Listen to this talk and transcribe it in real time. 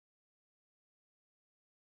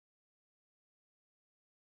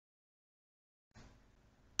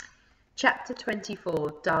Chapter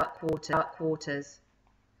 24, Dark Waters.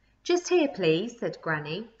 "Just here, please," said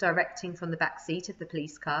Granny, directing from the back seat of the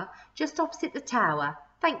police car, "just opposite the tower.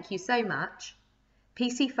 Thank you so much."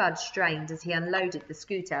 PC Fudge strained as he unloaded the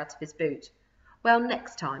scooter out of his boot. "Well,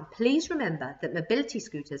 next time, please remember that mobility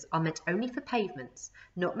scooters are meant only for pavements,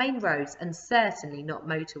 not main roads, and certainly not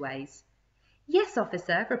motorways." "Yes,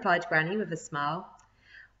 officer," replied Granny with a smile.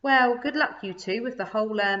 "Well, good luck you two with the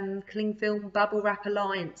whole cling film bubble wrap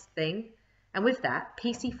alliance thing." And with that,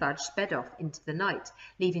 PC Fudge sped off into the night,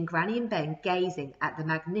 leaving Granny and Ben gazing at the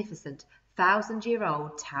magnificent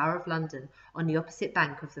 1,000-year-old Tower of London on the opposite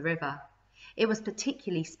bank of the river. It was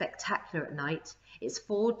particularly spectacular at night, its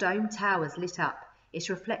 4 domed towers lit up, its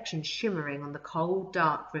reflection shimmering on the cold,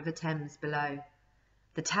 dark River Thames below.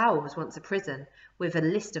 The tower was once a prison, with a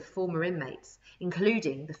list of former inmates,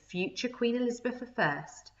 including the future Queen Elizabeth I,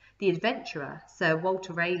 the adventurer Sir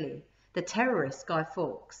Walter Raleigh, the terrorist Guy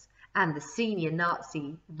Fawkes, and the senior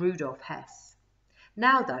Nazi Rudolf Hess.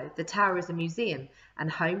 Now, though, the tower is a museum and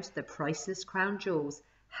home to the priceless crown jewels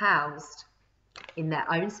housed in their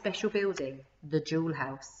own special building, the Jewel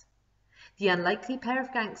House. The unlikely pair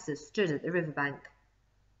of gangsters stood at the riverbank.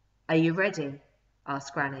 "Are you ready?"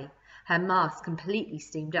 asked Granny. Her mask completely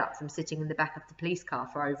steamed up from sitting in the back of the police car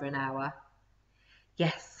for over an hour.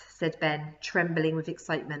 "Yes," said Ben, trembling with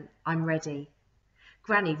excitement. "I'm ready."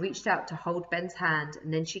 Granny reached out to hold Ben's hand,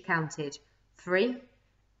 and then she counted 3,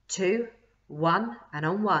 2, 1, and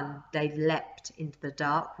on 1 they leapt into the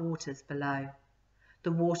dark waters below.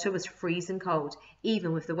 The water was freezing cold,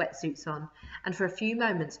 even with the wetsuits on, and for a few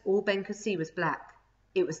moments all Ben could see was black.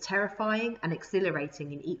 It was terrifying and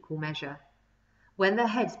exhilarating in equal measure. When their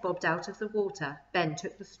heads bobbed out of the water, Ben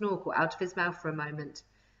took the snorkel out of his mouth for a moment.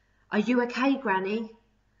 "Are you okay, Granny?"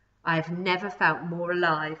 "I have never felt more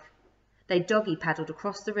alive." They doggy paddled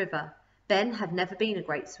across the river. Ben had never been a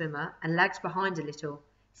great swimmer and lagged behind a little.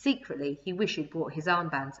 Secretly, he wished he'd brought his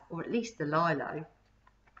armbands, or at least the lilo.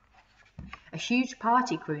 A huge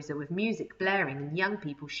party cruiser with music blaring and young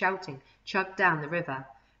people shouting chugged down the river.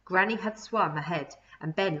 Granny had swum ahead,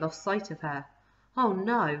 and Ben lost sight of her. Oh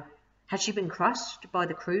no! Had she been crushed by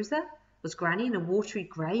the cruiser? Was Granny in a watery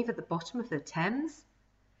grave at the bottom of the Thames?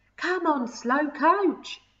 "Come on, slow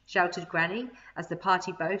coach!" shouted Granny as the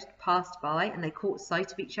party boat passed by and they caught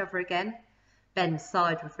sight of each other again. Ben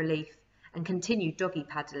sighed with relief and continued doggy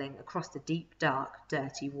paddling across the deep, dark,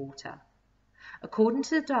 dirty water. According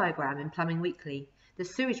to the diagram in Plumbing Weekly, the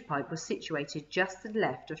sewage pipe was situated just to the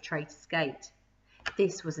left of Traitor's Gate.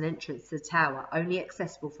 This was an entrance to the tower only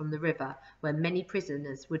accessible from the river, where many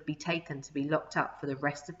prisoners would be taken to be locked up for the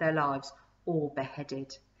rest of their lives or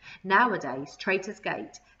beheaded. Nowadays, Traitor's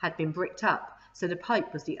Gate had been bricked up, so the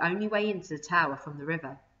pipe was the only way into the tower from the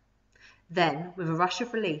river. Then, with a rush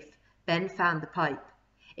of relief, Ben found the pipe.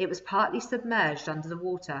 It was partly submerged under the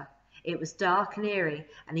water. It was dark and eerie,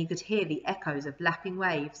 and he could hear the echoes of lapping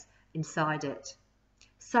waves inside it.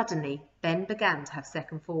 Suddenly, Ben began to have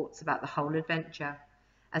second thoughts about the whole adventure.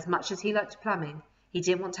 As much as he liked plumbing, he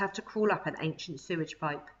didn't want to have to crawl up an ancient sewage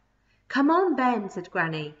pipe. "Come on, Ben," said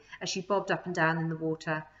Granny, as she bobbed up and down in the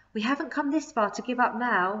water. "We haven't come this far to give up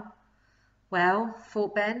now." Well,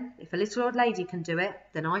 thought Ben, if a little old lady can do it,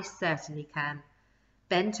 then I certainly can.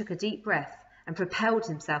 Ben took a deep breath and propelled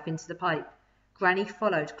himself into the pipe. Granny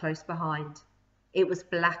followed close behind. It was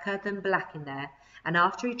blacker than black in there, and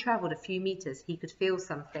after he travelled a few metres, he could feel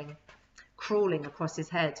something crawling across his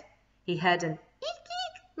head. He heard an eek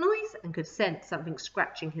eek noise and could sense something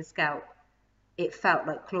scratching his scalp. It felt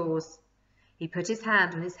like claws. He put his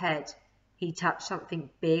hand on his head. He touched something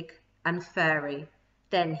big and furry.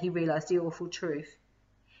 Then he realised the awful truth.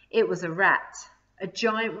 It was a rat. A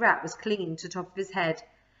giant rat was clinging to the top of his head.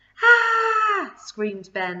 "Ah!"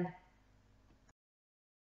 screamed Ben.